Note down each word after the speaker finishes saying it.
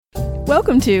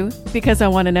Welcome to Because I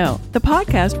Want to Know, the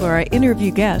podcast where I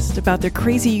interview guests about their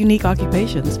crazy, unique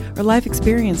occupations or life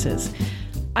experiences.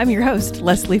 I'm your host,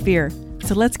 Leslie Fear.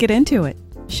 So let's get into it,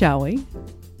 shall we?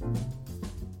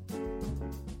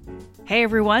 Hey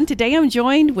everyone, today I'm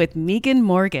joined with Megan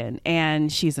Morgan,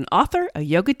 and she's an author, a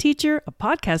yoga teacher, a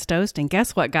podcast host, and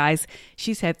guess what, guys?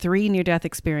 She's had 3 near-death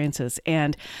experiences,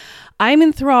 and I'm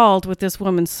enthralled with this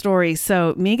woman's story.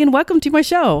 So Megan, welcome to my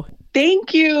show.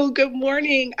 Thank you. Good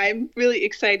morning. I'm really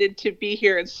excited to be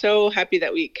here and so happy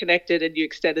that we connected and you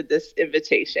extended this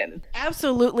invitation.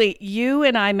 Absolutely. You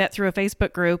and I met through a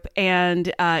Facebook group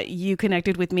and you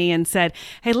connected with me and said,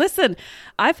 hey, listen,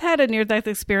 I've had a near-death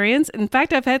experience. In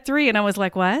fact, I've had 3. And I was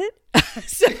like, what?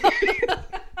 So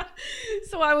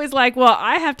I was like, well,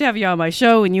 I have to have you on my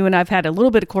show, and you and I've had a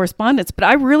little bit of correspondence, but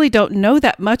I really don't know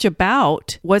that much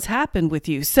about what's happened with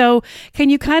you. So can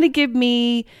you kind of give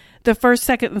me the first,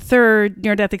 second, and third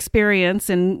near-death experience,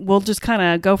 and we'll just kind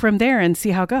of go from there and see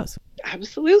how it goes?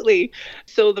 Absolutely.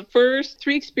 So the first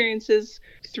 3 experiences,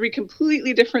 3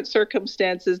 completely different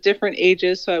circumstances, different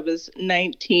ages. So I was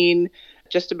 19,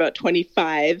 just about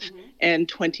 25, and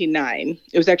 29.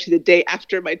 It was actually the day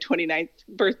after my 29th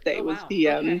birthday was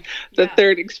the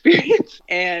third experience.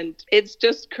 And it's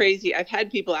just crazy. I've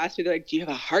had people ask me, they're like, do you have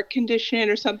a heart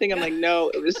condition or something? I'm like, no,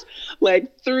 it was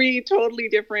like 3 totally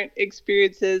different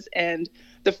experiences. And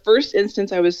the first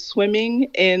instance, I was swimming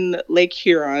in Lake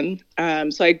Huron.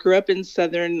 So I grew up in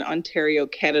southern Ontario,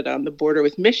 Canada, on the border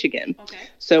with Michigan. Okay.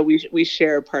 So we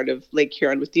share a part of Lake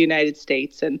Huron with the United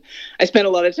States. And I spent a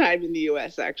lot of time in the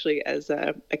U.S. actually as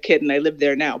a kid, and I live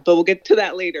there now. But we'll get to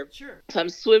that later. Sure. So I'm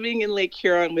swimming in Lake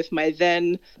Huron with my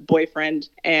then boyfriend,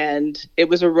 and it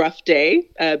was a rough day.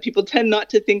 People tend not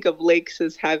to think of lakes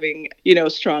as having,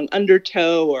 strong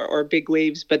undertow or big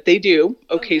waves, but they do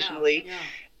occasionally. Yeah.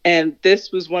 And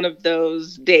this was one of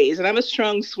those days. And I'm a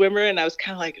strong swimmer, and I was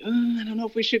kind of like, I don't know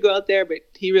if we should go out there. But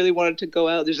he really wanted to go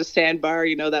out. There's a sandbar.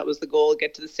 That was the goal,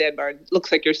 get to the sandbar. It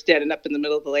looks like you're standing up in the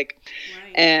middle of the lake.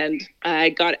 Right. And I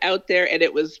got out there, and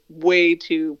it was way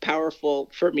too powerful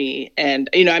for me. And,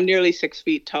 I'm nearly 6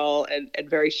 feet tall and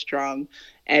very strong.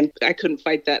 And I couldn't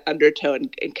fight that undertow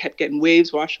and kept getting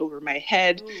waves wash over my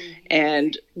head.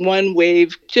 And one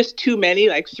wave, just too many,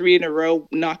 like 3 in a row,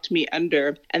 knocked me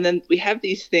under. And then we have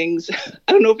these things,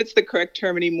 I don't know if it's the correct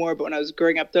term anymore, but when I was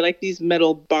growing up, they're like these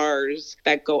metal bars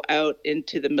that go out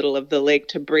into the middle of the lake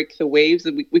to break the waves.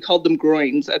 And we called them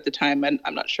groins at the time. And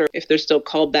I'm not sure if they're still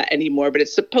called that anymore, but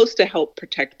it's supposed to help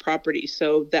protect property.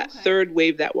 So that third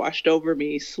wave that washed over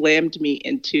me slammed me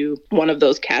into one of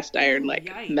those cast iron,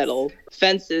 metal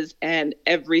fences, and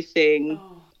everything,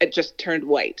 it just turned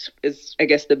white is, I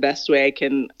guess, the best way I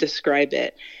can describe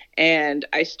it. And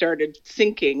I started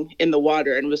sinking in the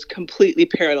water and was completely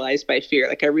paralyzed by fear.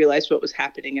 Like I realized what was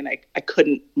happening, and I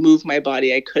couldn't move my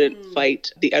body. I couldn't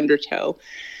fight the undertow.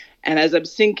 And as I'm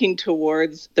sinking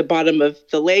towards the bottom of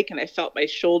the lake, and I felt my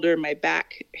shoulder, my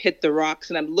back hit the rocks,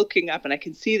 and I'm looking up and I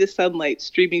can see the sunlight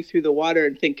streaming through the water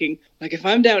and thinking, if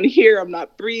I'm down here, I'm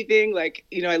not breathing.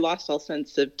 I lost all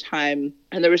sense of time,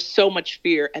 and there was so much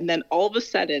fear. And then all of a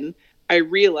sudden, I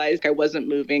realized I wasn't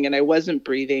moving and I wasn't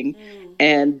breathing.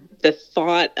 And the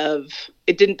thought of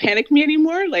it didn't panic me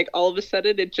anymore. All of a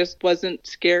sudden, it just wasn't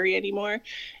scary anymore.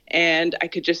 And I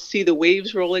could just see the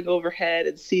waves rolling overhead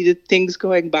and see the things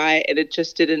going by, and it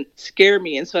just didn't scare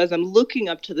me. And so as I'm looking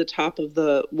up to the top of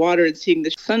the water and seeing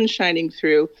the sun shining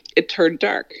through, it turned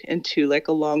dark into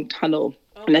a long tunnel.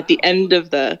 And at the end of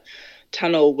the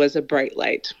tunnel was a bright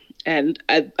light. And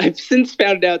I've since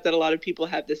found out that a lot of people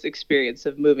have this experience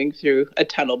of moving through a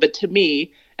tunnel. But to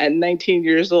me, at 19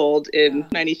 years old in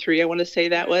 93, I want to say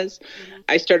that was,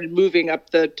 I started moving up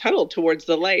the tunnel towards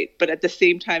the light. But at the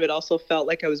same time, it also felt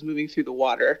like I was moving through the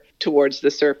water towards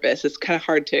the surface. It's kind of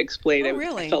hard to explain. Oh,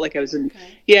 really? I felt like I was in,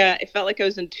 it felt like I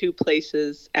was in 2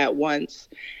 places at once.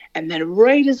 And then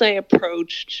right as I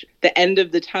approached the end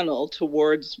of the tunnel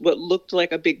towards what looked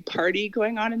like a big party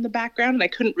going on in the background, and I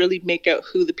couldn't really make out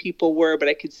who the people were, but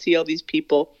I could see all these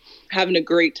people having a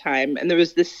great time. And there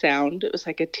was this sound. It was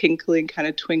like a tinkling, kind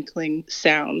of twinkling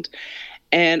sound.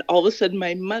 And all of a sudden,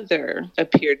 my mother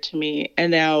appeared to me.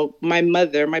 And now my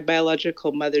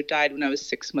biological mother, died when I was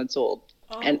 6 months old.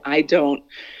 And I don't.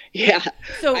 Yeah.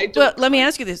 So let me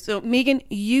ask you this. So Megan,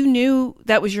 you knew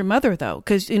that was your mother though,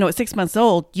 because, at 6 months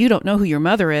old, you don't know who your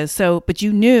mother is. But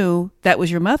you knew that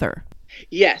was your mother.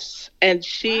 Yes. And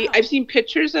I've seen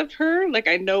pictures of her.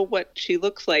 I know what she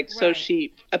looks like. Right. So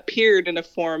she appeared in a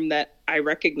form that I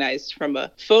recognized from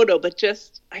a photo, but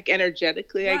just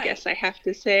energetically, right. I guess I have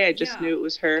to say, I just knew it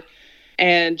was her.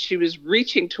 And she was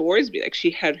reaching towards me, like she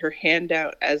had her hand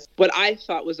out as what I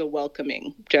thought was a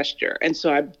welcoming gesture. And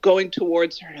so I'm going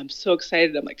towards her and I'm so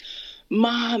excited. I'm like,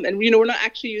 Mom. And, we're not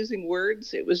actually using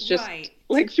words. It was just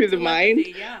like through the mind.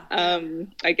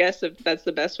 I guess if that's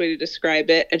the best way to describe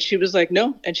it. And she was like,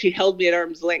 no. And she held me at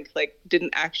arm's length, like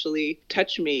didn't actually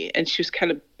touch me. And she was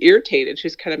kind of irritated. She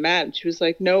was kind of mad. And she was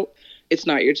like, no, it's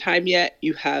not your time yet.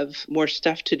 You have more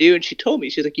stuff to do. And she told me,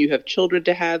 she's like, you have children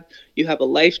to have. You have a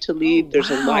life to lead. There's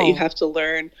a lot you have to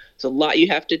learn. There's a lot you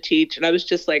have to teach. And I was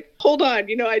just like, hold on.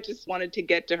 I just wanted to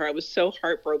get to her. I was so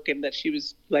heartbroken that she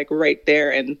was like right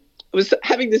there. And I was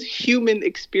having this human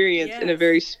experience in a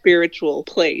very spiritual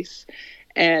place.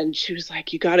 And she was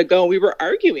like, you got to go. We were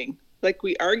arguing. Like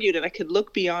we argued and I could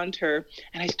look beyond her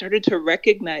and I started to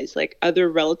recognize like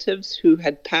other relatives who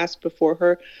had passed before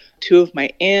her, 2 of my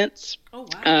aunts. Oh,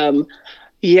 wow.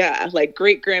 Like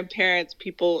great grandparents,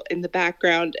 people in the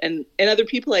background and other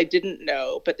people I didn't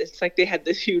know. But it's like they had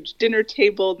this huge dinner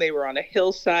table and they were on a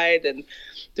hillside and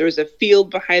there was a field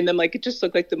behind them. Like it just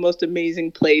looked like the most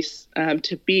amazing place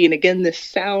to be. And again, this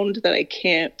sound that I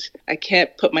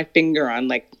can't put my finger on,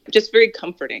 like just very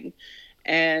comforting.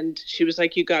 And she was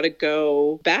like, you got to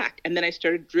go back. And then I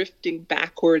started drifting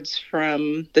backwards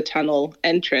from the tunnel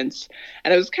entrance.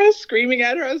 And I was kind of screaming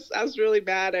at her. I was really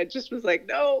mad. I just was like,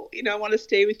 no, I want to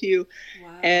stay with you.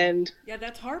 Wow. And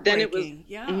that's heartbreaking. Then it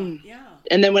was,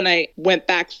 And then when I went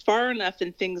back far enough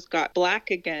and things got black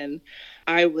again,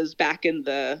 I was back in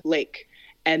the lake.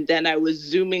 And then I was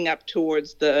zooming up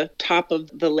towards the top of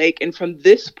the lake. And from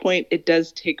this point, it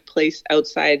does take place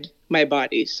outside my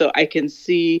body. So I can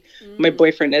see my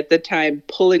boyfriend at the time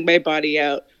pulling my body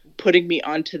out, putting me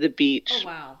onto the beach. Oh,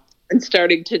 wow. And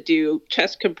starting to do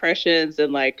chest compressions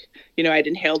and like, I'd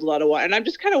inhaled a lot of water. And I'm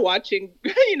just kind of watching,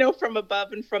 from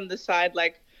above and from the side,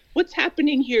 like, what's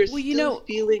happening here? What's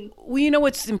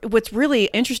really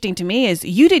interesting to me is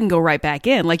you didn't go right back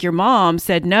in. Like your mom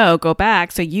said, no, go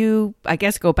back. So you, I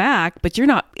guess, go back, but you're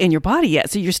not in your body yet.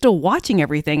 So you're still watching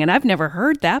everything. And I've never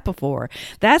heard that before.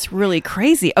 That's really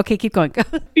crazy. Okay, keep going.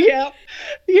 Yeah.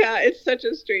 It's such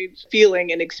a strange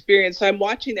feeling and experience. So I'm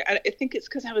watching that. I think it's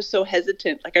because I was so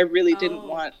hesitant. Like I really didn't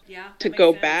want to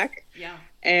go back. Yeah.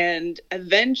 And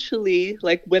eventually,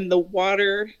 like when the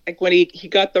water, like when he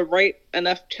got the right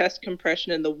enough chest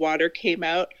compression and the water came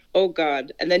out, oh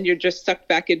God. And then you're just sucked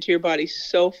back into your body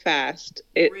so fast.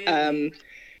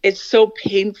 It's so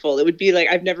painful. It would be like,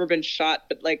 I've never been shot,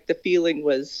 but like the feeling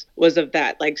was of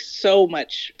that, like so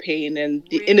much pain and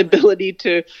the inability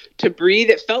to breathe.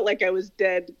 It felt like I was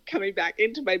dead coming back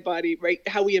into my body, right?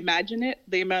 How we imagine it,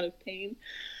 the amount of pain.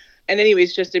 And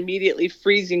anyways, just immediately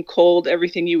freezing cold,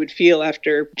 everything you would feel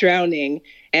after drowning.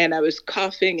 And I was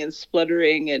coughing and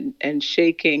spluttering and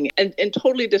shaking and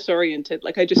totally disoriented.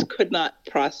 Like I just could not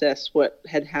process what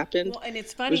had happened. Well, and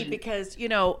it's funny because,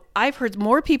 I've heard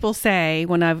more people say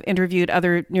when I've interviewed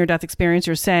other near-death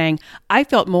experiencers saying, I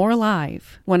felt more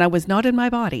alive when I was not in my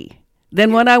body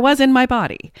than when I was in my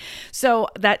body. So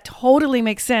that totally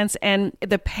makes sense. And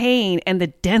the pain and the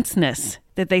denseness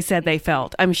that they said they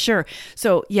felt, I'm sure.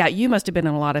 So yeah, you must have been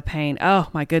in a lot of pain. Oh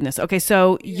my goodness. Okay.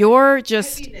 So you're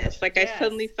just heaviness. Like I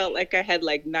suddenly felt like I had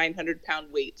like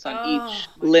 900-pound weights on each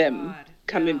limb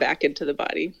coming back into the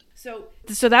body.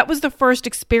 So that was the first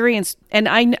experience. And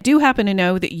I do happen to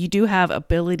know that you do have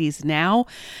abilities now.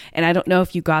 And I don't know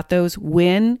if you got those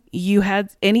when you had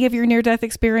any of your near-death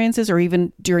experiences or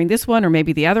even during this one or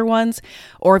maybe the other ones,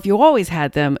 or if you always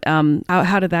had them.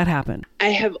 How did that happen? I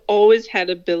have always had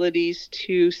abilities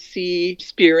to see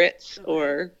spirits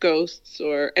or ghosts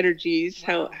or energies,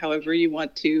 however you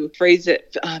want to phrase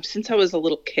it, since I was a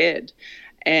little kid.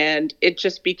 And it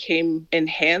just became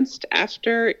enhanced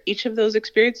after each of those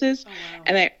experiences. Oh, wow.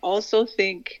 And I also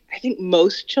think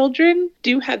most children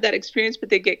do have that experience, but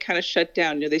they get kind of shut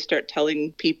down. They start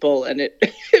telling people and it,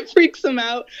 it freaks them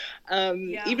out.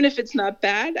 Even if it's not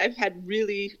bad, I've had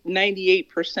really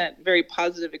 98% very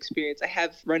positive experience. I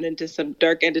have run into some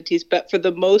dark entities, but for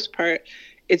the most part,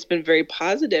 it's been very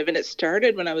positive. And it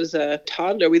started when I was a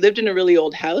toddler. We lived in a really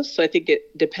old house, so I think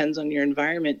it depends on your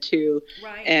environment too.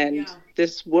 Right, and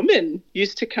this woman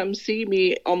used to come see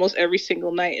me almost every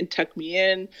single night and tuck me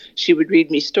in. She would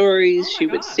read me stories. She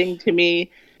would sing to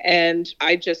me. And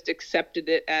I just accepted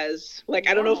it as, like,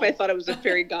 I don't know if I thought I was a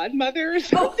fairy godmother or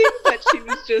something, but she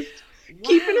was just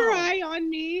keeping her eye on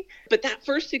me. But that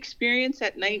first experience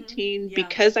at 19,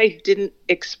 because I didn't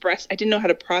know how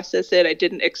to process it. I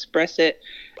didn't express it.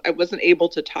 I wasn't able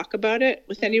to talk about it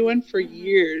with anyone for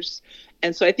years.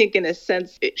 And so I think in a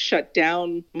sense, it shut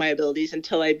down my abilities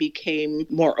until I became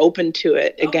more open to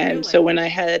it again. Really? So when I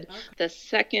had the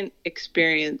second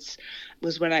experience,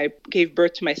 was when I gave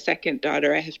birth to my second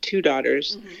daughter. I have two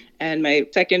daughters, and my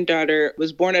second daughter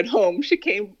was born at home. She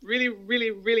came really,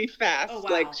 really, really fast. Oh, wow.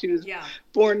 Like she was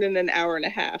born in an hour and a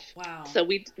half. Wow. So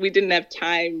we didn't have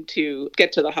time to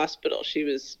get to the hospital. She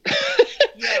was,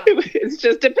 it's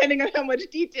just depending on how much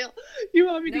detail you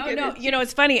want me to get into. You know,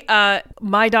 it's funny.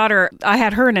 My daughter, I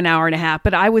had her in an hour and a half,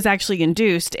 but I was actually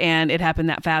induced and it happened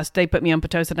that fast. They put me on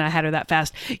Pitocin and I had her that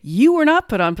fast. You were not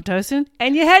put on Pitocin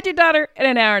and you had your daughter in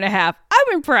an hour and a half.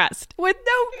 I'm impressed with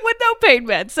no pain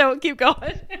meds. So keep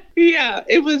going. Yeah,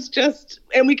 it was just,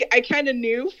 and I kind of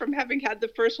knew from having had the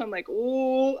first one, like,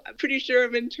 oh, I'm pretty sure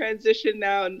I'm in transition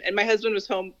now. And my husband was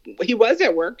home. He was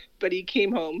at work, but he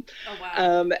came home. Oh,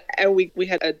 wow. And we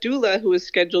had a doula who was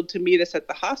scheduled to meet us at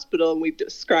the hospital, and we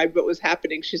described what was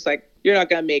happening. She's like, you're not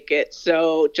going to make it,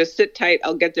 so just sit tight.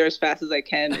 I'll get there as fast as I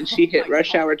can. And she hit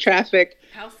rush hour traffic.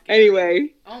 How scary.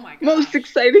 Anyway, oh my God. Most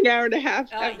exciting hour and a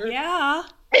half ever. Yeah.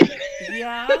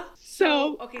 Yeah.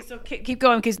 So keep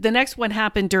going, because the next one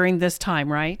happened during this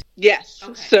time, right? Yes.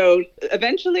 Okay. So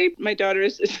eventually my daughter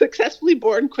is successfully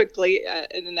born quickly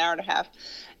in an hour and a half.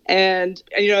 And,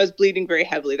 I was bleeding very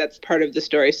heavily. That's part of the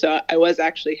story. So I was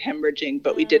actually hemorrhaging,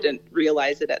 but we didn't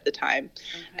realize it at the time.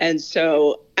 Okay. And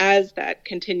so as that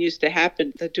continues to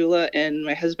happen, the doula and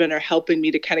my husband are helping me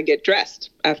to kind of get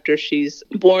dressed after she's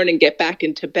born and get back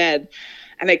into bed.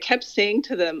 And I kept saying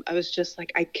to them, I was just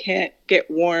like, I can't get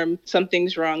warm.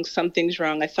 Something's wrong. Something's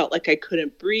wrong. I felt like I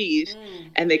couldn't breathe.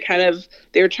 And they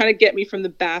were trying to get me from the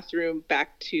bathroom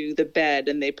back to the bed.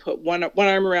 And they put one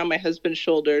arm around my husband's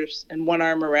shoulders and one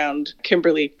arm around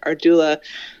Kimberly, our doula.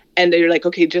 And they were like,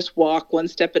 okay, just walk one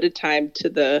step at a time to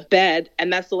the bed.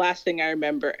 And that's the last thing I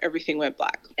remember. Everything went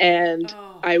black. And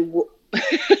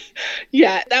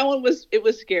yeah, that one was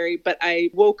scary, but I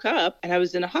woke up and I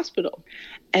was in a hospital.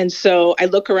 And so I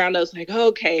look around, I was like, oh,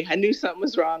 okay, I knew something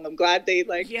was wrong. I'm glad they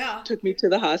took me to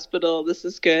the hospital. This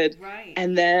is good. Right.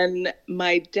 And then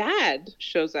my dad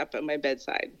shows up at my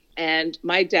bedside. And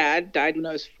my dad died when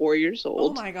I was 4 years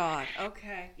old. Oh my God.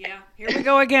 Okay. Yeah. Here we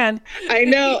go again. I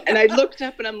know. And I looked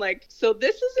up and I'm like, so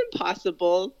this is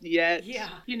impossible yet. Yeah.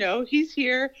 He's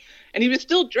here. And he was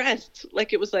still dressed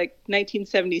like it was like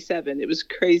 1977. It was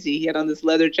crazy. He had on this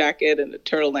leather jacket and a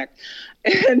turtleneck.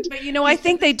 But, I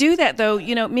think they do that, though.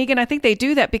 Megan, I think they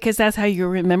do that because that's how you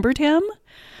remembered him.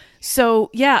 So,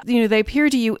 yeah, they appear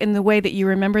to you in the way that you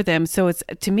remember them. So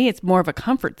to me, it's more of a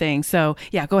comfort thing. So,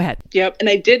 yeah, go ahead. Yep. And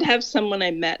I did have someone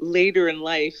I met later in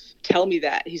life tell me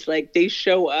that. He's like, they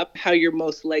show up how you're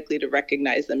most likely to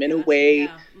recognize them in a way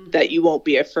that you won't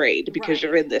be afraid because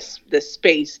you're in this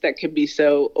space that can be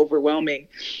so overwhelming.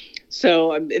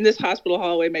 So I'm in this hospital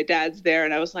hallway, my dad's there,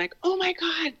 and I was like, oh my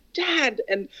God, Dad.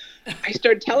 And I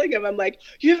started telling him, I'm like,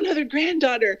 you have another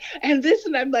granddaughter and this,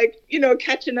 and I'm like,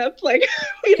 catching up, like,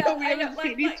 we haven't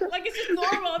seen each other. Like it's just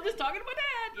normal. I'm just talking to my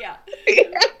dad.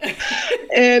 Yeah.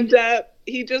 And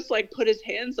he just put his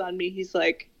hands on me. He's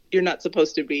like, you're not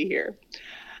supposed to be here.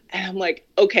 And I'm like,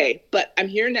 okay, but I'm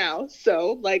here now.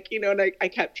 So and I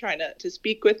kept trying to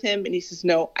speak with him. And he says,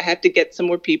 no, I have to get some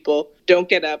more people. Don't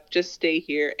get up. Just stay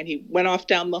here. And he went off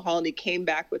down the hall and he came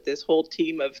back with this whole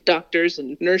team of doctors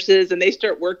and nurses. And they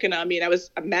start working on me. And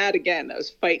I'm mad again. I was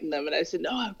fighting them. And I said,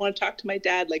 no, I want to talk to my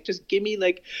dad. Just give me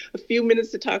a few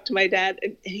minutes to talk to my dad.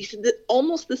 And he said that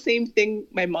almost the same thing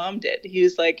my mom did. He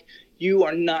was like, you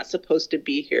are not supposed to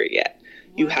be here yet.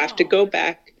 Wow. You have to go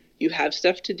back. You have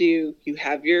stuff to do. You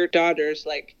have your daughters.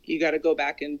 You got to go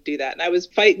back and do that. And I was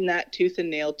fighting that tooth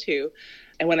and nail too.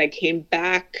 And when I came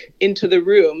back into the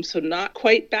room, so not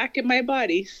quite back in my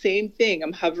body, same thing.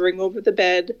 I'm hovering over the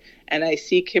bed and I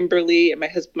see Kimberly, and my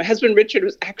husband Richard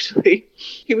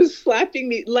he was slapping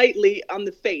me lightly on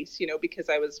the face, because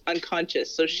I was unconscious.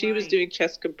 So she was doing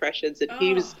chest compressions and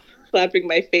he was slapping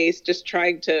my face, just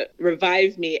trying to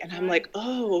revive me. And I'm like,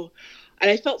 oh. And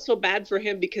I felt so bad for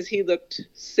him because he looked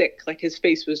sick, his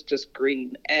face was just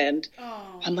green. And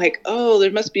I'm like, oh, there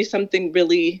must be something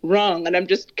really wrong. And I'm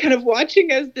just kind of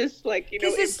watching as this,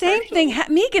 Because the same thing,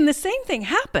 Megan, the same thing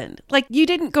happened. You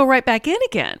didn't go right back in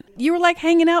again. You were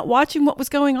hanging out, watching what was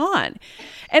going on.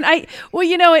 And I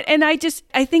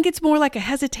think it's more like a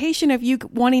hesitation of you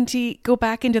wanting to go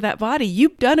back into that body.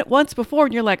 You've done it once before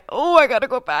and you're like, oh, I got to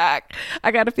go back. I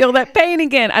got to feel that pain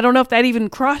again. I don't know if that even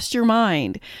crossed your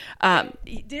mind.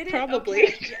 Did it? Probably.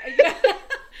 Okay.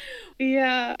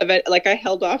 Yeah. I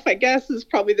held off, I guess, is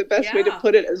probably the best way to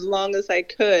put it, as long as I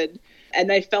could. And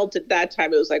I felt at that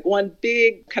time, it was one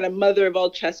big kind of mother of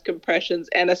all chest compressions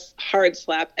and a hard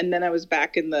slap. And then I was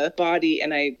back in the body.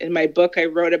 And in my book, I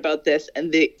wrote about this.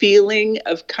 And the feeling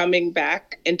of coming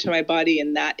back into my body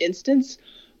in that instance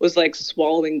was like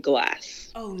swallowing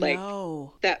glass. Oh,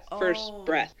 no. That first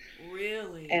breath.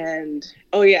 Really? And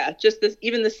oh yeah, just this,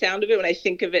 even the sound of it, when I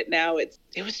think of it now, it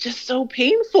was just so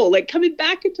painful. Like coming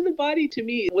back into the body to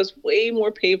me was way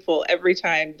more painful every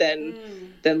time than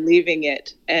leaving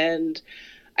it. And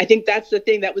I think that's the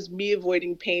thing, that was me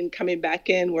avoiding pain coming back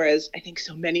in. Whereas I think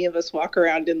so many of us walk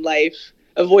around in life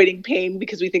avoiding pain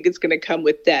because we think it's going to come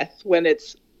with death, when I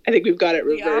think we've got it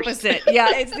reversed. The opposite.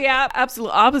 Yeah, it's the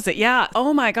absolute opposite. Yeah.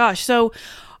 Oh my gosh. So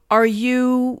are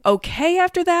you okay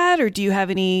after that? Or do you have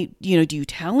any, do you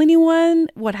tell anyone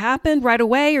what happened right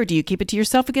away? Or do you keep it to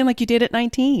yourself again like you did at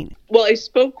 19? Well, I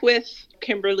spoke with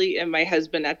Kimberly and my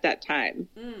husband at that time,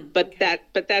 but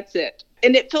that's it.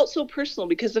 And it felt so personal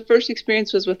because the first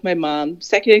experience was with my mom.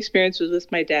 Second experience was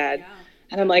with my dad. Yeah.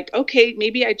 And I'm like, okay,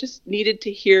 maybe I just needed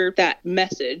to hear that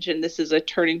message. And this is a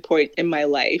turning point in my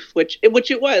life, which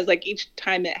it was. Like each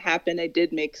time it happened, I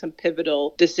did make some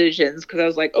pivotal decisions because I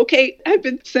was like, okay, I've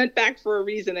been sent back for a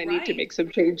reason. I need to make some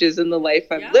changes in the life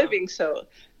I'm living. So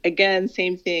again,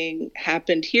 same thing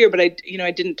happened here, but I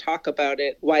didn't talk about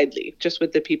it widely, just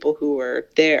with the people who were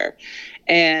there.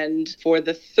 And for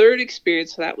the third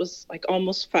experience, so that was like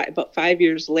about 5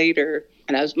 years later.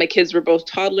 And my kids were both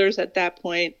toddlers at that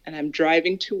point, and I'm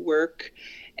driving to work,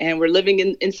 and we're living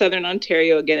in southern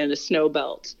Ontario again in a snow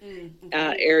belt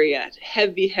area,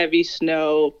 heavy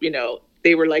snow.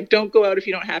 They were like, don't go out if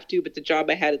you don't have to. But the job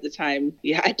I had at the time,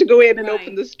 you had to go in and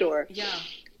open the store. Yeah.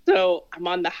 So I'm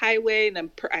on the highway,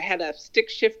 and I had a stick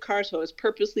shift car, so I was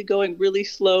purposely going really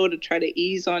slow to try to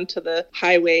ease onto the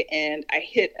highway, and I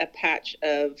hit a patch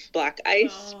of black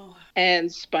ice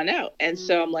and spun out. And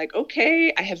so I'm like,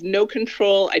 okay, I have no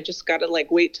control. I just got to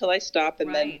wait till I stop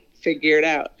and then figure it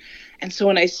out. And so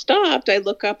when I stopped, I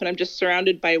look up and I'm just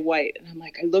surrounded by white. And I'm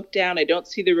like, I look down, I don't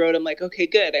see the road. I'm like, okay,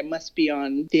 good. I must be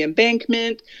on the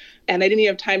embankment. And I didn't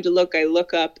even have time to look. I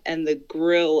look up and the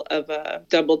grill of a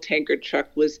double tanker truck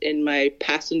was in my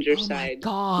passenger side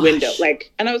window.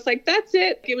 And I was like, that's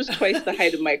it. It was twice the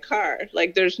height of my car.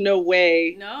 There's no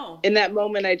way. No. In that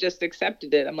moment, I just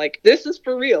accepted it. I'm like, this is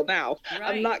for real now. Right.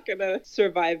 I'm not going to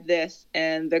survive this.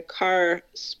 And the car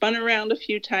spun around a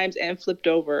few times and flipped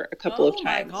over a couple of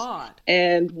times. Oh my God.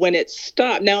 And when it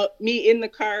stopped, now me in the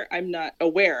car, I'm not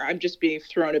aware. I'm just being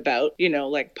thrown about,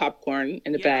 like popcorn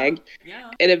in a bag.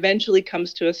 Yeah. It eventually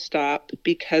comes to a stop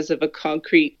because of a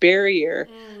concrete barrier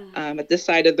at the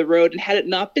side of the road. And had it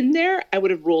not been there, I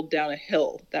would have rolled down a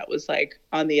hill that was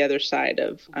on the other side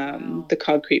of the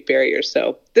concrete barrier.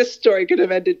 So this story could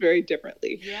have ended very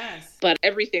differently. Yes. But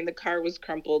everything, the car was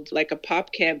crumpled like a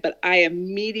pop can, but I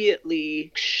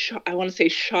immediately, shot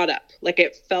up.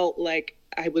 It felt like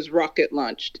I was rocket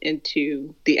launched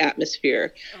into the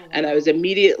atmosphere. Oh, wow. And I was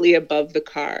immediately above the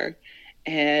car.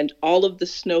 And all of the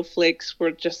snowflakes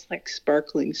were just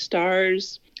sparkling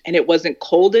stars. And it wasn't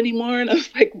cold anymore. And I was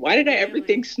like, why did I ever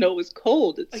think snow was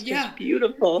cold? It's just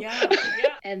beautiful. Yeah.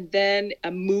 And then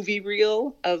a movie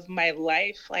reel of my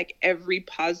life, every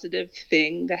positive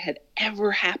thing that had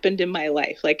ever happened in my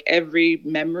life, every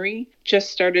memory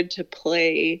just started to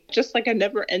play, just like a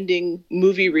never ending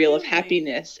movie reel of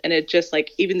happiness. And it just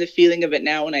even the feeling of it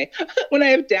now, when I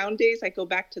have down days, I go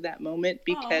back to that moment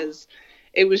because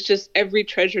it was just every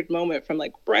treasured moment, from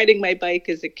riding my bike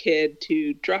as a kid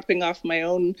to dropping off my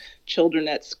own children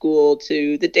at school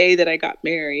to the day that I got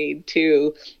married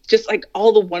to just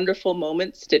all the wonderful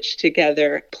moments stitched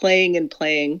together, playing and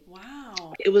playing.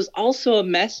 Wow. It was also a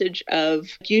message of,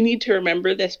 you need to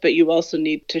remember this, but you also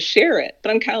need to share it.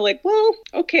 But I'm kind of well,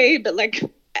 okay, but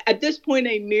at this point,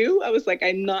 I knew. I was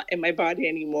I'm not in my body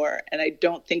anymore, and I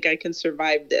don't think I can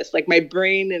survive this. My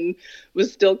brain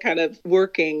was still kind of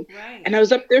working. Right. And I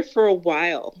was up there for a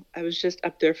while. I was just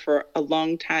up there for a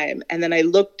long time. And then I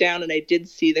looked down and I did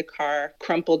see the car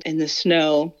crumpled in the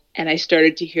snow, and I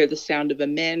started to hear the sound of a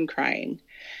man crying.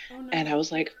 Oh, no. And I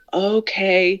was like,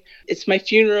 okay, it's my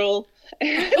funeral.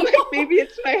 Maybe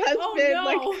it's my husband.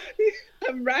 Oh, no.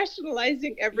 I'm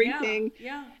rationalizing everything.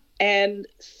 Yeah. And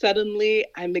suddenly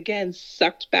I'm again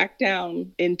sucked back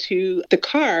down into the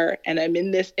car, and I'm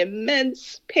in this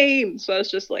immense pain. So I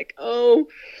was just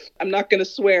I'm not going to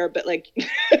swear, but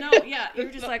No, yeah.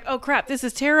 You're just oh crap, this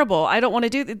is terrible. I don't want to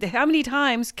do this. How many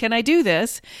times can I do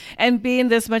this and be in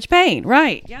this much pain?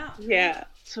 Right. Yeah. Yeah.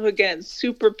 So again,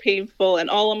 super painful, and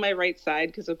all on my right side,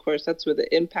 because of course that's where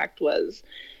the impact was.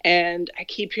 And I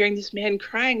keep hearing this man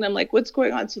crying, and I'm like, what's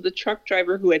going on? So the truck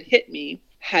driver who had hit me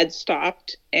had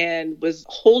stopped and was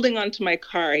holding onto my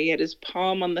car. He had his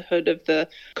palm on the hood of the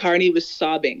car, and he was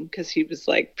sobbing because he was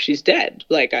like, she's dead.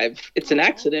 It's an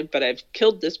accident, but I've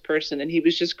killed this person. And he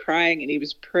was just crying, and he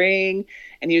was praying,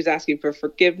 and he was asking for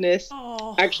forgiveness.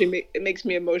 Actually, it makes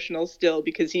me emotional still,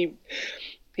 because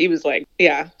He was like,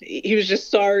 yeah, he was just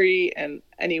sorry. And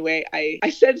anyway, I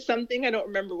said something. I don't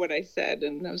remember what I said.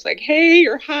 And I was like, hey,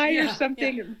 or hi, or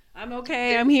something. Yeah. And I'm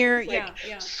okay. I'm here.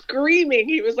 Screaming.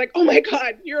 He was like, oh my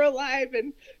God, you're alive.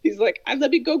 And he's like, let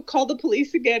me go call the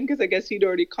police again. Because I guess he'd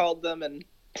already called them and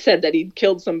said that he'd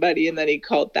killed somebody. And then he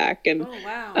called back. And, oh,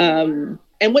 wow.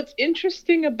 And what's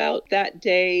interesting about that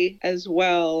day as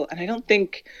well, and I don't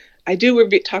think I do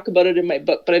talk about it in my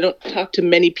book, but I don't talk to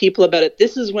many people about it.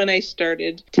 This is when I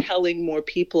started telling more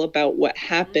people about what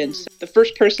happened. So the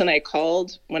first person I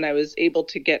called when I was able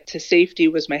to get to safety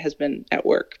was my husband at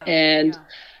work. And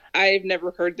I've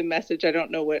never heard the message. I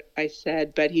don't know what I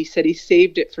said, but he said he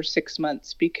saved it for 6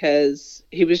 months because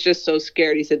he was just so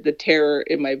scared. He said the terror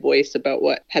in my voice about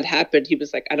what had happened. He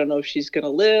was like, I don't know if she's going to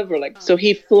live or like, so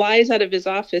he flies out of his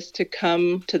office to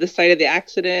come to the site of the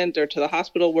accident or to the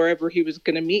hospital, wherever he was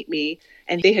going to meet me.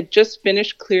 And they had just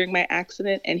finished clearing my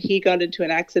accident and he got into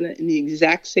an accident in the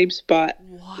exact same spot,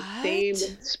 the same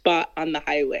spot on the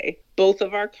highway. Both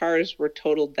of our cars were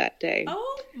totaled that day.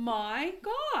 Oh my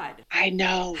God. I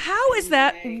know. How is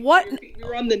that? What? We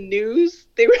were on the news.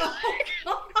 They were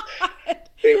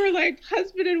they were like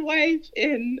husband and wife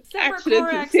in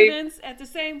accidents at the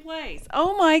same place.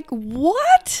 Oh my,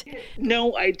 what?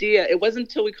 No idea. It wasn't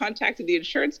until we contacted the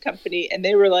insurance company and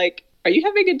they were like, are you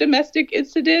having a domestic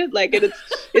incident? Like, and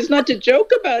it's not to joke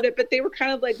about it, but they were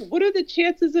kind of like, what are the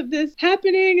chances of this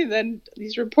happening? And then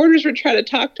these reporters were trying to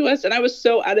talk to us. And I was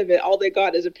so out of it. All they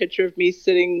got is a picture of me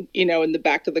sitting, in the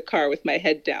back of the car with my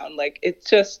head down. Like, it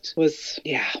just was,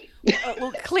 yeah.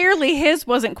 Well, clearly his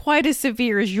wasn't quite as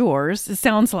severe as yours, it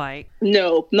sounds like.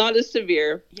 No, not as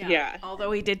severe. Yeah.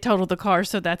 Although he did total the car,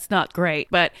 so that's not great.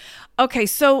 But okay,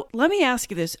 so let me ask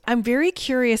you this. I'm very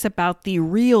curious about the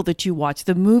reel that you watched,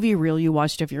 the movie reel you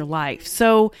watched of your life.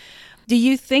 So do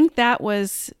you think that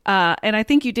was, and I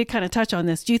think you did kind of touch on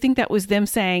this, do you think that was them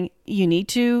saying, you need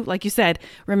to, like you said,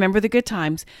 remember the good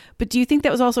times, but do you think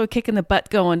that was also a kick in the butt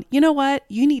going, you know what,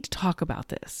 you need to talk about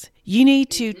this. You need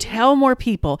to tell more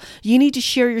people. You need to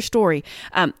share your story.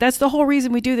 That's the whole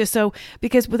reason we do this. So,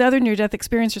 because with other near-death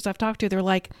experiencers I've talked to, they're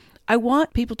like, I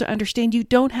want people to understand you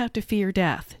don't have to fear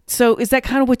death. So is that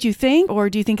kind of what you think, or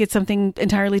do you think it's something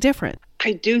entirely different?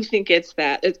 I do think it's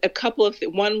that. A couple of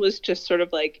one was just sort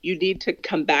of like, you need to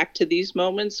come back to these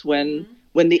moments when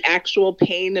the actual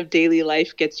pain of daily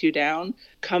life gets you down,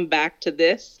 come back to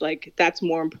this. Like, that's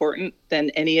more important than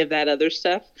any of that other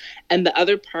stuff. And the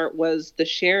other part was the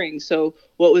sharing. So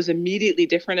what was immediately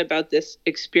different about this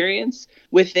experience,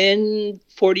 within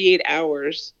 48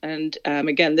 hours, and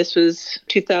again, this was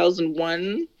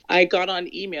 2001, I got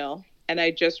on email and I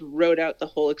just wrote out the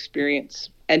whole experience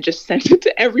and just sent it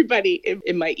to everybody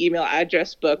in my email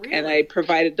address book. Really? And I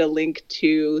provided a link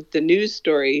to the news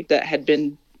story that had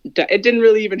been done. It didn't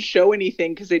really even show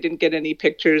anything because they didn't get any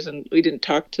pictures and we didn't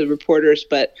talk to reporters.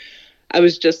 But I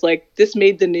was just like, this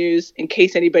made the news. In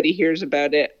case anybody hears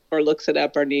about it or looks it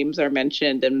up, our names are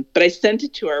mentioned. But I sent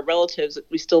it to our relatives.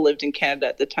 We still lived in Canada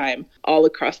at the time, all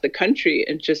across the country,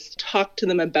 and just talked to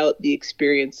them about the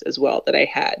experience as well that I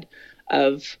had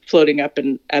of floating up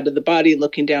and out of the body,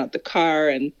 looking down at the car.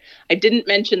 And I didn't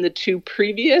mention the 2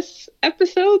 previous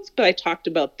episodes, but I talked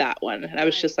about that one. And I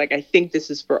was just like, I think this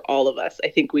is for all of us. I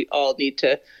think we all need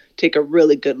to take a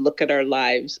really good look at our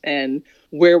lives and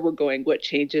where we're going, what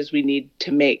changes we need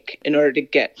to make in order to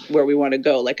get where we want to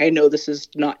go. Like, I know this is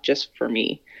not just for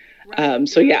me.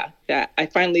 So yeah, I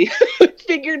finally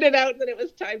figured it out that it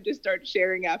was time to start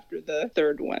sharing after the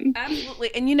 3rd one.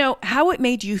 Absolutely. And how it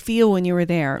made you feel when you were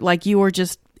there, like you were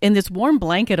just in this warm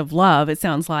blanket of love, it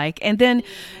sounds like. And then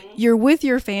you're with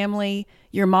your family,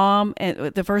 your mom,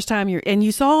 and the first time and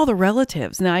you saw all the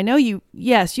relatives. Now I know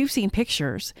you've seen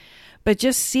pictures, but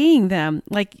just seeing them,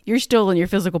 like, you're still in your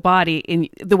physical body in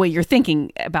the way you're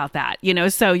thinking about that,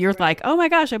 so you're like, oh my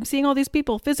gosh, I'm seeing all these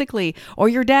people physically, or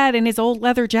your dad in his old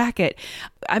leather jacket.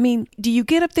 I mean, do you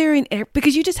get up there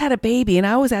because you just had a baby, and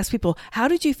I always ask people, how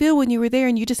did you feel when you were there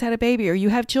and you just had a baby, or you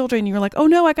have children and you're like, oh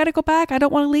no, I got to go back. I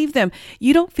don't want to leave them.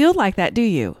 You don't feel like that, do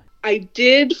you? I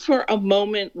did for a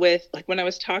moment with, like, when I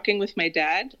was talking with my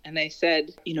dad and I said,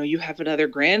 you have another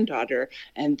granddaughter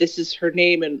and this is her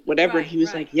name and whatever. Right, and he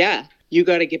was like, yeah, you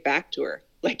got to get back to her.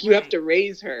 Like, you have to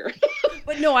raise her.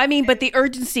 But no, I mean, but the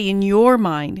urgency in your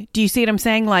mind, do you see what I'm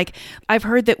saying? Like, I've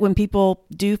heard that when people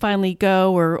do finally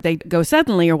go, or they go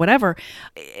suddenly or whatever,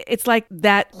 it's like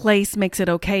that place makes it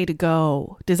okay to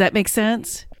go. Does that make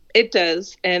sense? It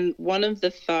does. And one of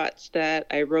the thoughts that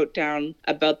I wrote down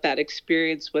about that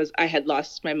experience was I had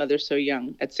lost my mother so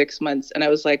young at 6 months. And I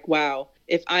was like, wow,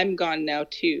 if I'm gone now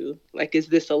too, like, is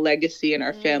this a legacy in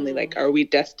our family? Like, are we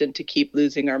destined to keep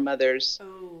losing our mothers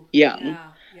young?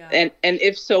 And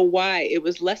if so, why? It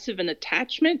was less of an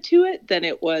attachment to it than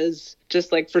it was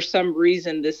just like, for some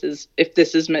reason, if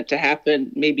this is meant to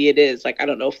happen, maybe it is. Like, I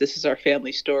don't know if this is our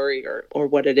family story or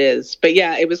what it is. But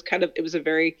yeah, it was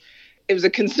a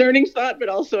concerning thought, but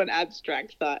also an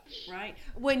abstract thought. Right.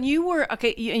 When you were,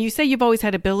 and you say you've always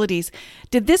had abilities,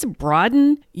 did this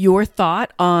broaden your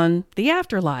thought on the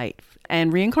afterlife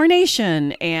and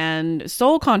reincarnation and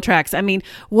soul contracts? I mean,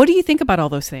 what do you think about all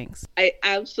those things? I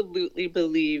absolutely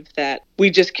believe that we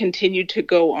just continue to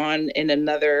go on in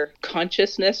another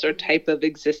consciousness or type of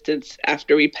existence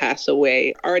after we pass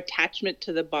away. Our attachment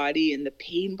to the body and the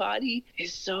pain body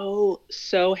is so,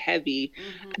 so heavy.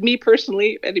 Mm-hmm. Me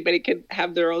personally, anybody can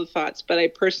have their own thoughts, but I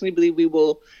personally believe we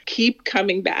will keep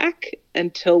coming back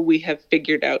until we have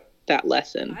figured out that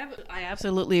lesson. I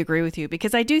absolutely agree with you,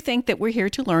 because I do think that we're here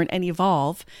to learn and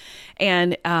evolve,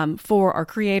 and for our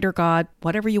creator, God,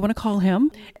 whatever you want to call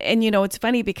him. And, it's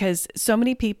funny because so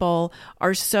many people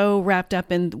are so wrapped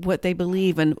up in what they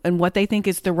believe and what they think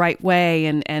is the right way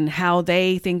and how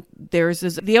they think theirs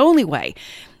is the only way.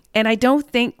 And I don't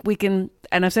think we can,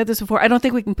 and I've said this before, I don't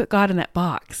think we can put God in that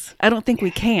box. I don't think we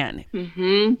can.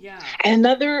 Mm-hmm. Yeah. And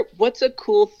what's a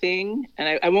cool thing,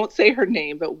 and I won't say her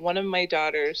name, but one of my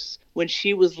daughters, when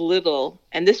she was little,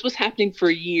 and this was happening for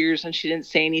years and she didn't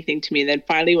say anything to me. And then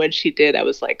finally when she did, I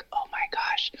was like, oh my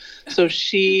gosh. So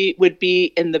she would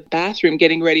be in the bathroom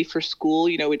getting ready for school.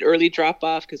 We'd early drop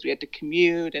off because we had to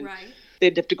commute, and right.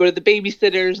 They'd have to go to the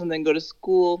babysitters and then go to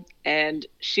school. And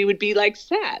she would be like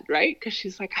sad, right? Because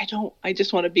she's like, I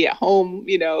just want to be at home,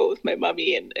 with my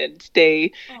mommy and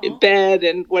stay in bed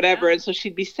and whatever. Yeah. And so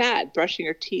she'd be sad, brushing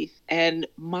her teeth. And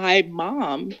my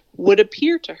mom would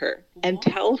appear to her and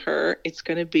tell her it's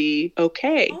going to be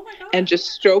okay. And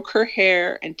just stroke her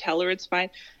hair and tell her it's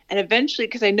fine. And eventually,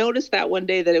 because I noticed that one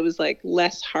day that it was like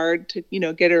less hard to,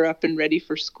 get her up and ready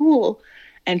for school.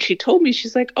 And she told me,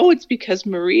 she's like, oh, it's because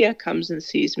Maria comes and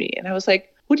sees me. And I was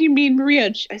like, what do you mean, Maria?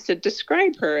 And I said,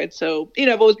 describe her. And so,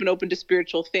 I've always been open to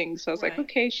spiritual things. So I was like,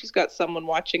 okay, she's got someone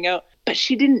watching out. But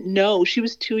she didn't know. She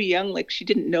was too young. Like, she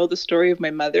didn't know the story of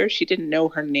my mother. She didn't know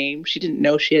her name. She didn't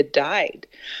know she had died.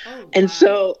 Oh, and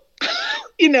so,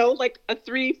 like a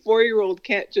 3-4-year-old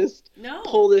can't just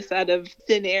pull this out of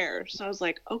thin air. So I was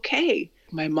like, okay.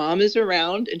 My mom is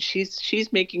around and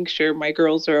she's making sure my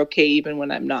girls are okay even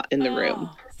when I'm not in the room.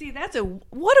 See,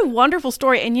 what a wonderful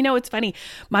story. And it's funny.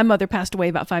 My mother passed away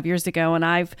about 5 years ago, and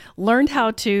I've learned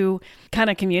how to kind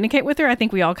of communicate with her. I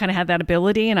think we all kind of had that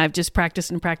ability, and I've just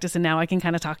practiced, and now I can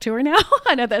kind of talk to her now.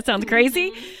 I know that sounds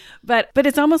crazy, but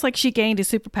it's almost like she gained a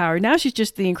superpower. Now she's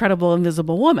just the incredible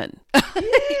invisible woman.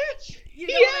 You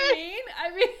know what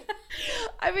I mean?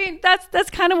 I mean, that's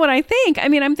kind of what I think. I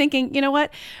mean, I'm thinking, you know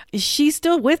what? She's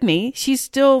still with me. She's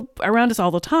still around us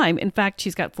all the time. In fact,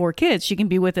 she's got 4 kids. She can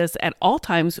be with us at all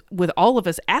times with all of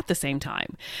us at the same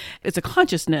time. It's a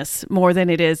consciousness more than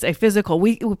it is a physical.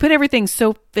 We put everything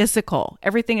so physical.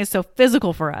 Everything is so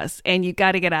physical for us. And you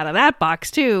got to get out of that box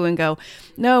too and go,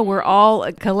 no, we're all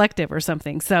a collective or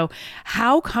something. So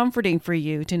how comforting for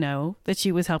you to know that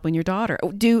she was helping your daughter.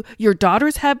 Do your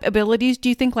daughters have abilities, do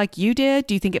you think, like you did?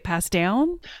 Do you think it passed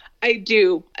down? I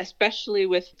do, especially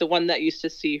with the one that used to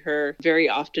see her very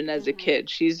often as a kid.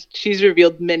 She's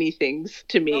revealed many things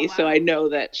to me, so I know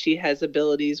that she has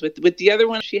abilities. With the other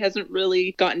one, she hasn't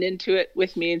really gotten into it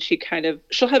with me, and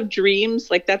she'll have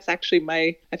dreams. Like, that's actually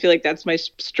I feel like that's my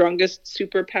strongest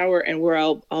superpower, and where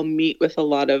I'll meet with a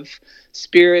lot of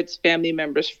spirits, family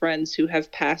members, friends who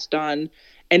have passed on.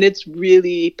 And it's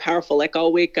really powerful. Like,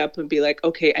 I'll wake up and be like,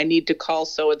 okay, I need to call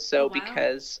so-and-so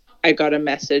because I got a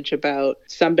message about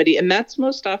somebody. And that's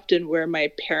most often where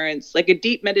my parents, like a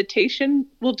deep meditation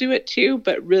will do it too.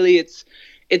 But really it's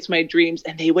my dreams.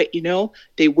 And they wait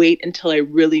until I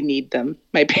really need them.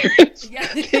 My parents,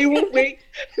 they will wait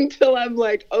until I'm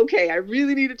like, okay, I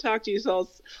really need to talk to you. So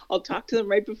I'll talk to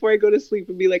them right before I go to sleep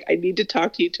and be like, I need to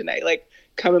talk to you tonight. Like,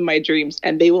 come in my dreams,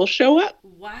 and they will show up.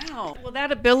 Wow. Well,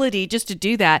 that ability just to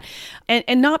do that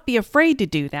and not be afraid to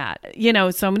do that.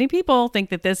 So many people think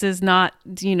that this is not,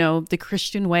 the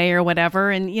Christian way or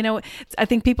whatever. And, I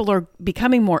think people are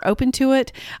becoming more open to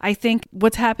it. I think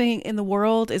what's happening in the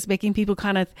world is making people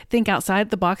kind of think outside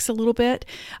the box a little bit.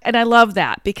 And I love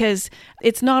that because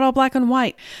it's not all black and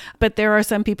white, but there are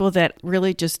some people that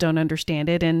really just don't understand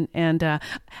it. And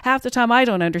half the time I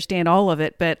don't understand all of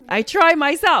it, but I try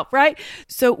myself, right?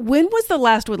 So when was the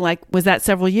last one? Like, was that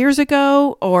several years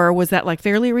ago, or was that like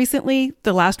fairly recently,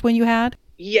 the last one you had?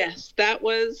 Yes, that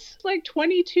was like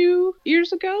 22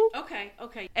 years ago.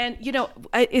 Okay. And,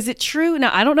 is it true? Now,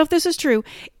 I don't know if this is true.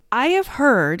 I have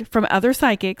heard from other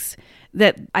psychics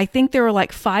that I think there are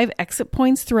like 5 exit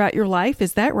points throughout your life.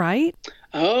 Is that right?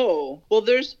 Oh, well,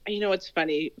 it's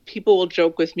funny. People will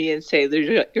joke with me and say,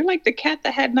 you're like the cat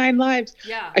that had 9 lives.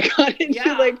 Yeah. I got into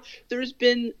Yeah. like, there's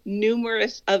been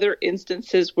numerous other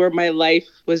instances where my life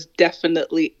was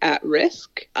definitely at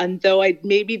risk. And though I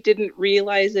maybe didn't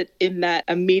realize it in that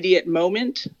immediate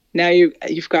moment, now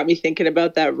you've got me thinking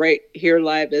about that right here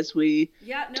live as we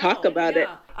talk about it.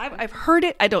 I've heard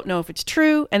it. I don't know if it's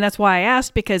true. And that's why I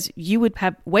asked, because you would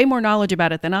have way more knowledge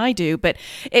about it than I do. But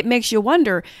it makes you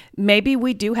wonder, maybe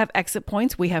we do have exit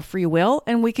points. We have free will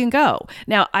and we can go.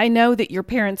 Now, I know that your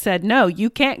parents said, no, you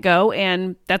can't go.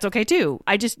 And that's okay too.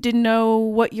 I just didn't know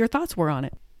what your thoughts were on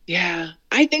it. Yeah,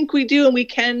 I think we do. And we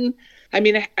can. I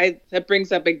mean, that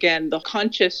brings up again the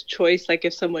conscious choice. Like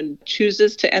if someone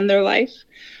chooses to end their life.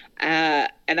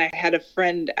 And I had a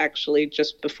friend actually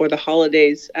just before the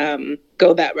holidays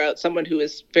go that route, someone who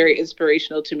was very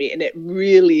inspirational to me, and it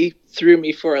really threw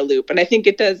me for a loop. And I think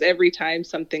it does every time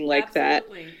something like that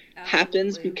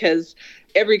happens, because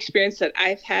every experience that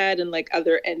I've had and like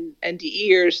other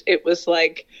NDEers, it was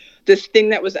like this thing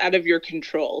that was out of your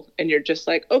control, and you're just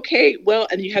like, okay, well,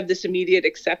 and you have this immediate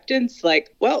acceptance,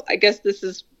 like, well, I guess this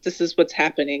is what's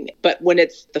happening. But when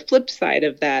it's the flip side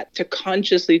of that, to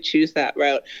consciously choose that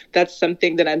route, that's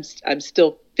something that I'm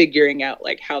still figuring out,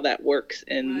 like how that works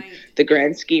in the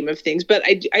grand scheme of things. But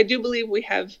I do believe we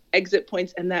have exit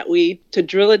points, and that to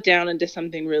drill it down into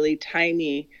something really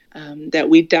tiny, that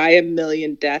we die a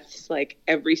million deaths like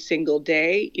every single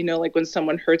day, like when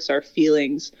someone hurts our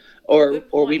feelings, or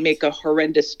we make a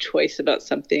horrendous choice about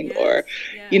something, or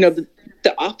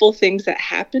the awful things that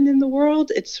happen in the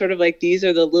world. It's sort of like these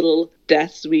are the little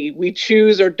deaths we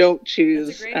choose or don't choose.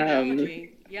 That's a great analogy.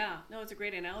 Yeah, no, it's a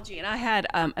great analogy. And I had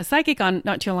a psychic on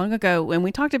not too long ago when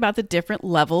we talked about the different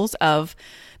levels of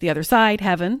the other side,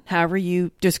 heaven, however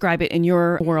you describe it in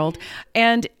your world.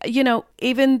 And,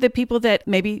 even the people that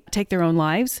maybe take their own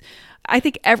lives, I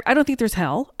don't think there's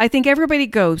hell. I think everybody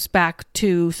goes back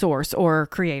to source or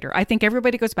creator. I think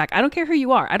everybody goes back. I don't care who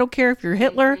you are. I don't care if you're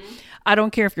Hitler. I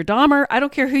don't care if you're Dahmer. I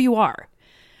don't care who you are.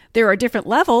 There are different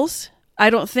levels. I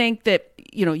don't think that,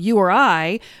 you or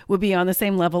I would be on the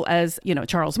same level as,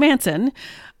 Charles Manson.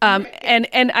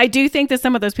 And I do think that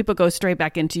some of those people go straight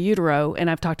back into utero. And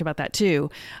I've talked about that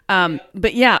too.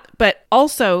 But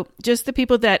also just the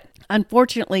people that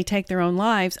unfortunately take their own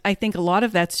lives. I think a lot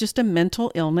of that's just a mental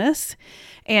illness,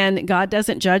 and God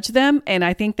doesn't judge them. And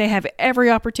I think they have every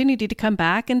opportunity to come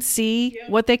back and see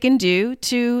what they can do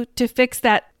to fix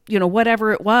that,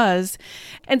 whatever it was.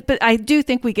 But I do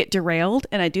think we get derailed,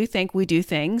 and I do think we do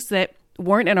things that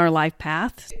weren't in our life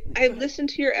path. I listened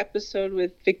to your episode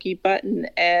with Vicki Button,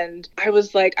 and I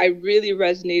was like, I really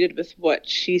resonated with what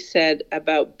she said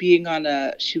about being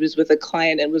she was with a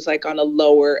client and was like on a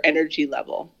lower energy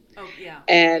level. Oh, yeah.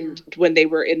 And when they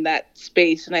were in that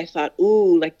space, and I thought,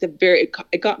 ooh, like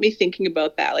it got me thinking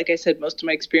about that. Like I said, most of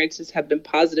my experiences have been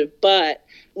positive, but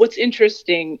what's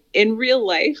interesting in real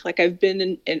life, like I've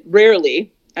been in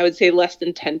rarely, I would say less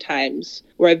than 10 times,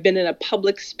 where I've been in a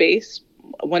public space.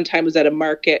 One time was at a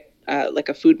market, like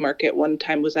a food market. One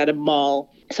time was at a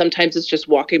mall. Sometimes it's just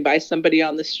walking by somebody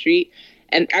on the street,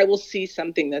 and I will see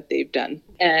something that they've done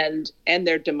and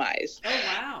their demise. Oh,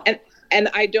 wow. And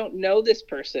I don't know this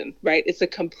person, right? It's a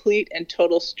complete and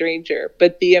total stranger.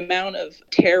 But the amount of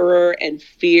terror and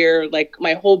fear, like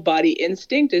my whole body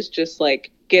instinct is just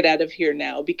like, get out of here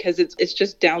now, because it's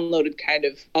just downloaded kind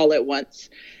of all at once.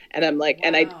 And I'm like,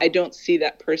 wow. And I don't see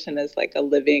that person as like a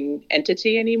living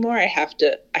entity anymore. I have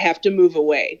to move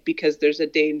away, because there's a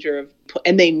danger of,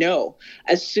 and they know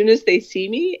as soon as they see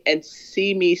me and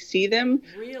see me see them.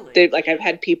 Really? They like, I've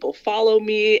had people follow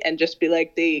me and just be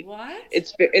like, what?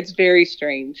 It's very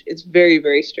strange. It's very,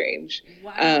 very strange.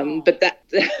 Wow. But that,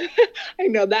 I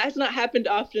know that has not happened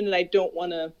often, and I don't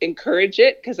want to encourage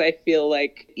it, because I feel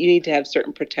like you need to have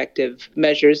certain protective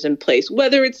measures in place,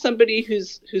 whether it's somebody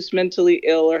who's mentally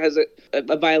ill or has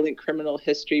a violent criminal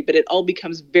history. But it all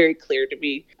becomes very clear to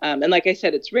me. And like I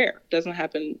said, it's rare. It doesn't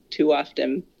happen too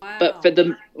often. Wow. But for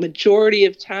the majority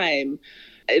of time,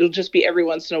 it'll just be every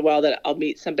once in a while that I'll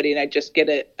meet somebody and I just get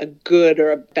a good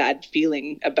or a bad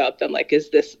feeling about them. Like, is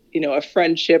this, a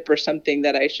friendship or something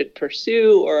that I should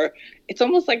pursue? Or it's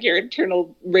almost like your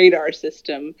internal radar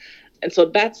system. And so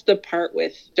that's the part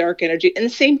with dark energy. And the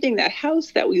same thing, that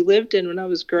house that we lived in when I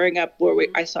was growing up, where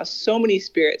I saw so many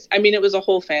spirits. I mean, it was a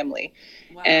whole family.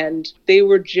 Wow. And they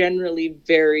were generally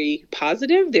very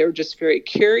positive. They were just very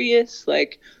curious.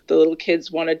 Like, the little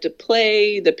kids wanted to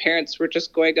play. The parents were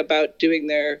just going about doing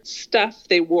their stuff.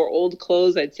 They wore old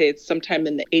clothes. I'd say it's sometime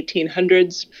in the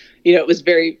 1800s. It was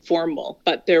very formal.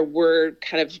 But there were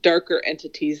kind of darker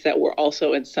entities that were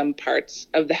also in some parts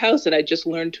of the house. And I just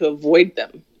learned to avoid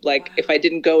them. Like if I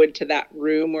didn't go into that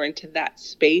room or into that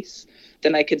space,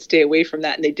 then I could stay away from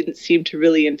that. And they didn't seem to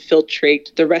really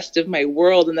infiltrate the rest of my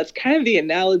world. And that's kind of the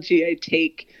analogy I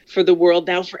take for the world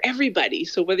now for everybody.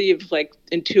 So whether you've like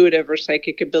intuitive or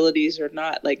psychic abilities or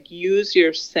not, like use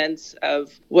your sense of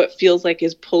what feels like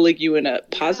is pulling you in a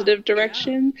positive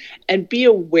direction and be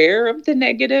aware of the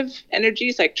negative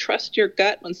energies. Like trust your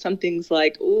gut when something's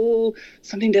like, oh,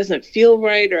 something doesn't feel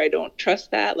right, or I don't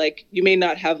trust that. Like you may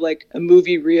not have like a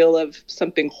movie reel of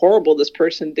something horrible this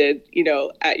person did, you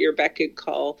know, at your beck and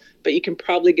call, but you can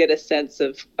probably get a sense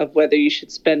of whether you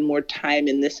should spend more time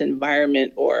in this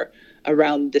environment or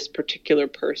around this particular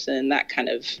person, that kind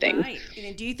of thing. Right.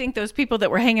 And do you think those people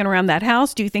that were hanging around that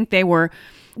house, do you think they were,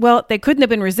 well, they couldn't have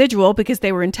been residual because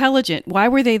they were intelligent. Why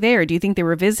were they there? Do you think they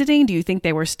were visiting? Do you think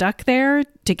they were stuck there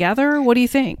together? What do you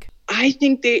think? I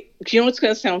think do you know what's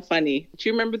going to sound funny? Do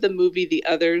you remember the movie The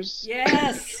Others?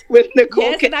 Yes. With Nicole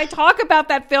Yes, and I talk about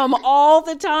that film all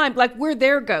the time. Like we're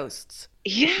their ghosts.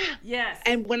 Yeah. Yes.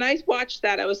 And when I watched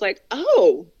that, I was like,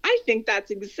 oh, I think that's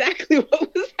exactly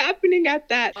what was happening at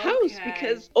that house,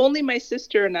 because only my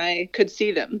sister and I could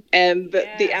see them. And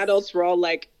the adults were all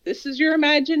like, this is your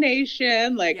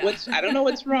imagination. Like, I don't know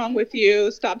what's wrong with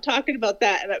you. Stop talking about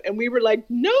that. And we were like,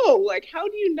 no, like, how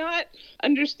do you not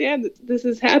understand that this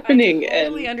is happening? I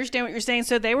totally understand what you're saying.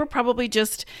 So they were probably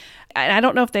just, I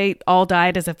don't know if they all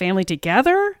died as a family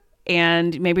together.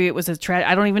 And maybe it was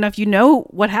I don't even know if you know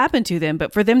what happened to them,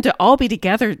 but for them to all be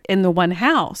together in the one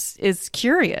house is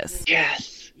curious.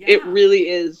 Yes, it really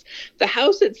is. The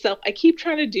house itself, I keep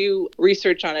trying to do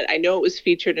research on it. I know it was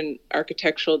featured in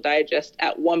Architectural Digest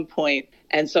at one point.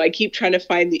 And so I keep trying to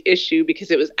find the issue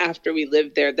because it was after we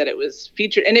lived there that it was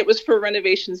featured. And it was for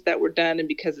renovations that were done and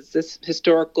because it's this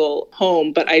historical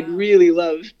home. But I'd really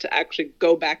love to actually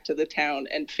go back to the town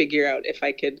and figure out if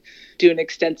I could do an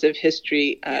extensive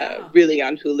history really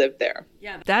on who lived there.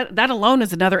 Yeah, that alone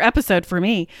is another episode for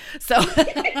me. So,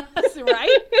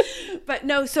 right? But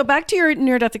no, so back to your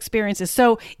near-death experiences.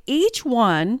 So each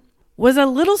one was a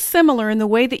little similar in the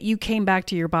way that you came back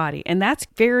to your body. And that's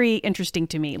very interesting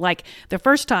to me. Like the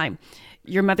first time,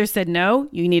 your mother said, no,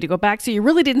 you need to go back. So you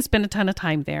really didn't spend a ton of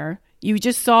time there. You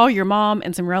just saw your mom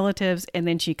and some relatives, and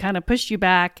then she kind of pushed you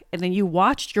back. And then you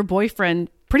watched your boyfriend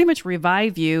pretty much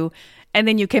revive you. And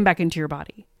then you came back into your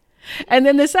body. And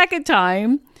then the second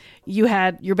time, you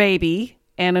had your baby.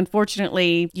 And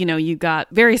unfortunately, you know, you got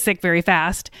very sick very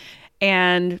fast.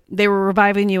 And they were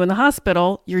reviving you in the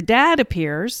hospital. Your dad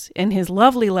appears in his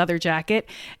lovely leather jacket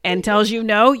and tells you,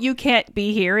 no, you can't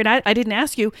be here. And I didn't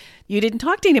ask you. You didn't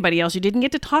talk to anybody else. You didn't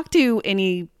get to talk to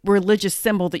any religious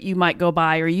symbol that you might go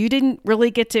by, or you didn't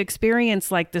really get to experience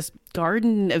like this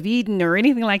Garden of Eden or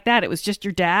anything like that. It was just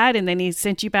your dad. And then he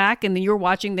sent you back, and then you were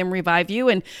watching them revive you.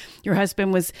 And your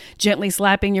husband was gently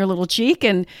slapping your little cheek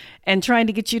and trying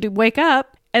to get you to wake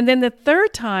up. And then the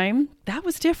third time, that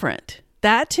was different.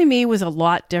 That to me was a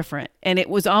lot different. And it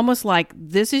was almost like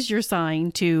this is your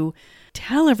sign to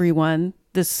tell everyone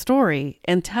this story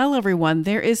and tell everyone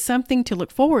there is something to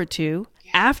look forward to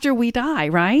after we die,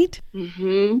 right?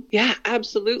 Mm-hmm. Yeah,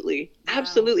 absolutely. Wow.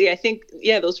 Absolutely. I think,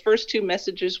 those first two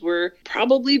messages were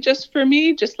probably just for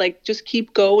me, just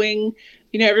keep going.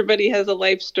 You know, everybody has a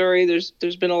life story.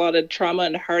 There's been a lot of trauma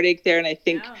and heartache there. And I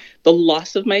think the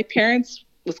loss of my parents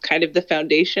was kind of the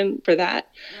foundation for that.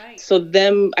 Right. So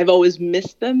I've always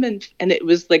missed them. And it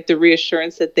was like the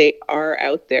reassurance that they are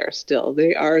out there still.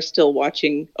 They are still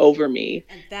watching over me.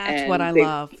 And that's what I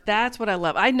love. That's what I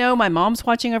love. I know my mom's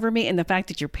watching over me, and the fact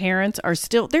that your parents they're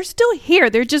still here.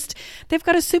 They've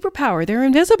got a superpower. They're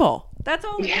invisible. That's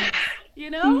all. Yeah.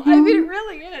 You know, I mean, it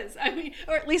really is. I mean,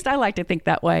 or at least I like to think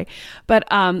that way. But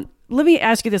let me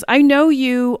ask you this. I know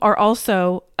you are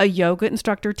also a yoga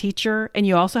instructor, teacher, and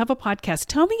you also have a podcast.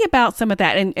 Tell me about some of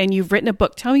that. And you've written a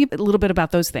book. Tell me a little bit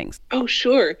about those things. Oh,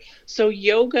 sure. So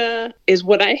yoga is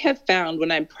what I have found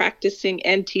when I'm practicing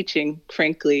and teaching,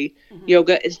 frankly. Mm-hmm.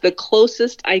 Yoga is the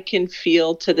closest I can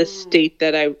feel to the state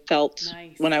that I felt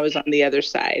when I was on the other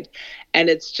side. And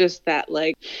it's just that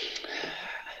like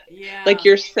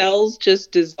your cells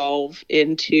just dissolve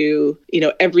into,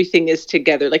 everything is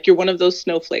together. Like you're one of those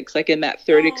snowflakes, like in that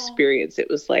third experience. It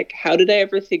was like, how did I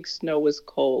ever think snow was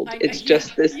cold? It's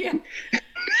just this. Yeah.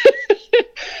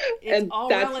 It's all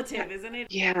relative, isn't it?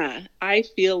 Yeah. I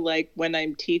feel like when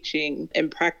I'm teaching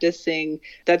and practicing,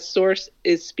 that source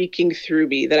is speaking through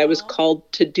me, that I was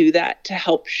called to do that, to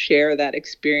help share that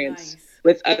experience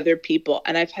with other people.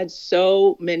 And I've had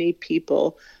so many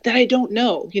people that I don't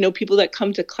know, people that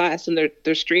come to class and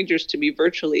they're strangers to me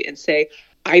virtually and say,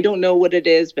 I don't know what it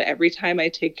is, but every time I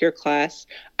take your class,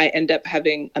 I end up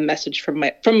having a message from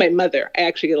my mother. I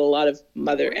actually get a lot of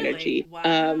mother energy.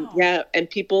 Wow. Yeah, and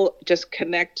people just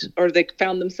connect, or they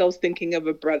found themselves thinking of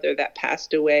a brother that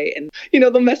passed away, and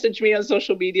they'll message me on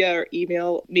social media or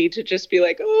email me to just be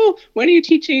like, "Oh, when are you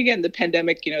teaching again?" The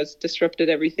pandemic, it's disrupted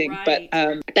everything, Right.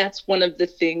 But that's one of the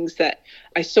things that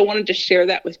I so wanted to share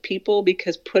that with people,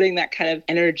 because putting that kind of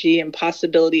energy and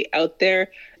possibility out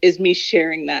there is me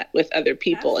sharing that with other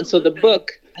people. Absolutely. And so the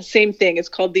book, same thing. It's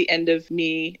called The End of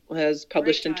Me, was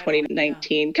published in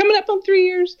 2019, coming up on 3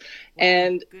 years. Wow,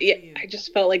 and yeah, I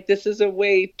just felt like this is a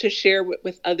way to share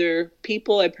with other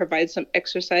people. I provide some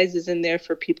exercises in there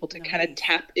for people to kind of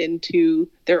tap into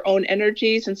their own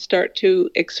energies and start to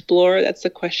explore. That's the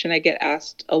question I get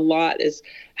asked a lot, is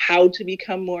how to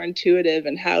become more intuitive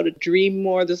and how to dream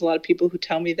more. There's a lot of people who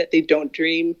tell me that they don't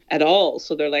dream at all.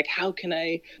 So they're like, how can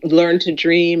I learn to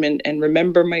dream and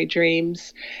remember my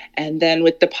dreams? And then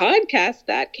with the podcast,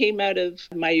 that came out of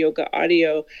my yoga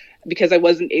audio, because I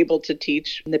wasn't able to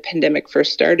teach when the pandemic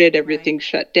first started. Everything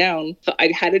shut down. So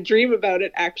I had a dream about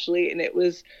it, actually, and it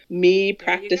was me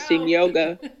practicing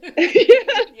yoga.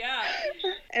 Yeah.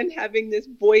 And having this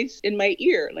voice in my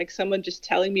ear, like someone just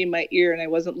telling me in my ear, and I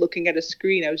wasn't looking at a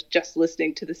screen. I was just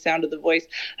listening to the sound of the voice.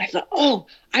 I thought, oh,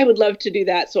 I would love to do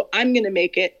that. So I'm going to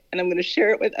make it, and I'm going to share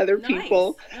it with other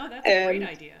people. No, that's a great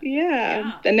idea.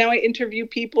 Yeah. And now I interview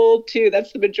people too.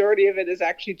 That's the majority of it, is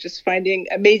actually just finding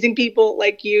amazing people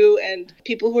like you and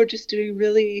people who are just doing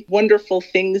really wonderful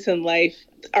things in life,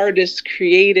 artists,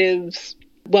 creatives,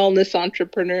 wellness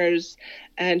entrepreneurs,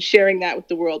 and sharing that with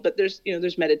the world. But there's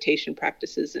meditation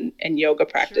practices and yoga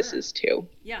practices too.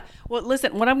 Yeah. Well,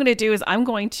 listen, what I'm going to do is I'm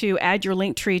going to add your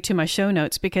link tree to my show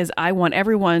notes, because I want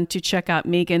everyone to check out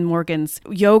Megan Morgan's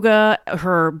yoga,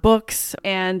 her books,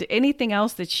 and anything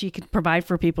else that she can provide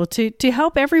for people to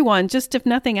help everyone, just if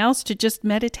nothing else, to just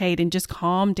meditate and just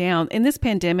calm down. In this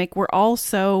pandemic, we're all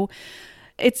so...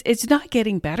 It's not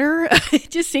getting better.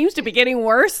 It just seems to be getting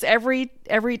worse every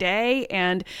day.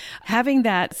 And having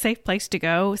that safe place to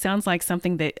go sounds like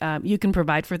something that you can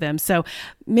provide for them. So,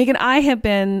 Megan, I have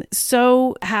been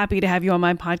so happy to have you on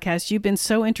my podcast. You've been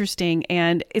so interesting.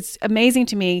 And it's amazing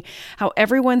to me how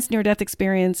everyone's near-death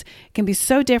experience can be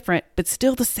so different, but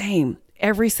still the same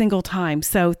every single time.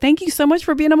 So thank you so much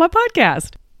for being on my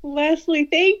podcast. Leslie,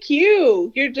 thank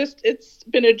you. It's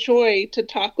been a joy to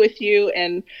talk with you,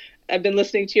 and I've been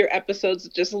listening to your episodes,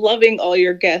 just loving all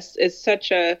your guests. It's such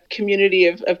a community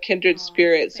of kindred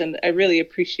spirits, and I really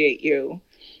appreciate you.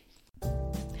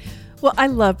 Well, I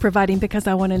love providing because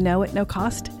I want to know at no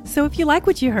cost. So if you like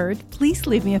what you heard, please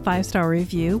leave me a 5-star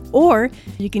review, or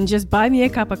you can just buy me a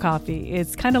cup of coffee.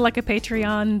 It's kind of like a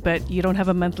Patreon, but you don't have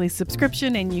a monthly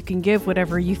subscription, and you can give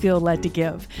whatever you feel led to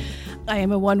give. I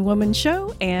am a one-woman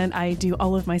show, and I do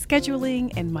all of my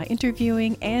scheduling and my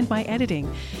interviewing and my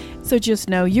editing. So just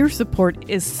know your support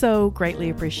is so greatly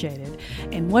appreciated.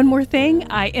 And one more thing,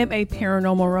 I am a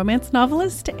paranormal romance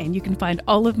novelist, and you can find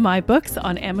all of my books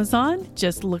on Amazon.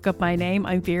 Just look up my name.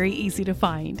 I'm very easy to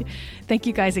find. Thank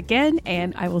you guys again,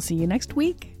 and I will see you next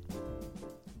week.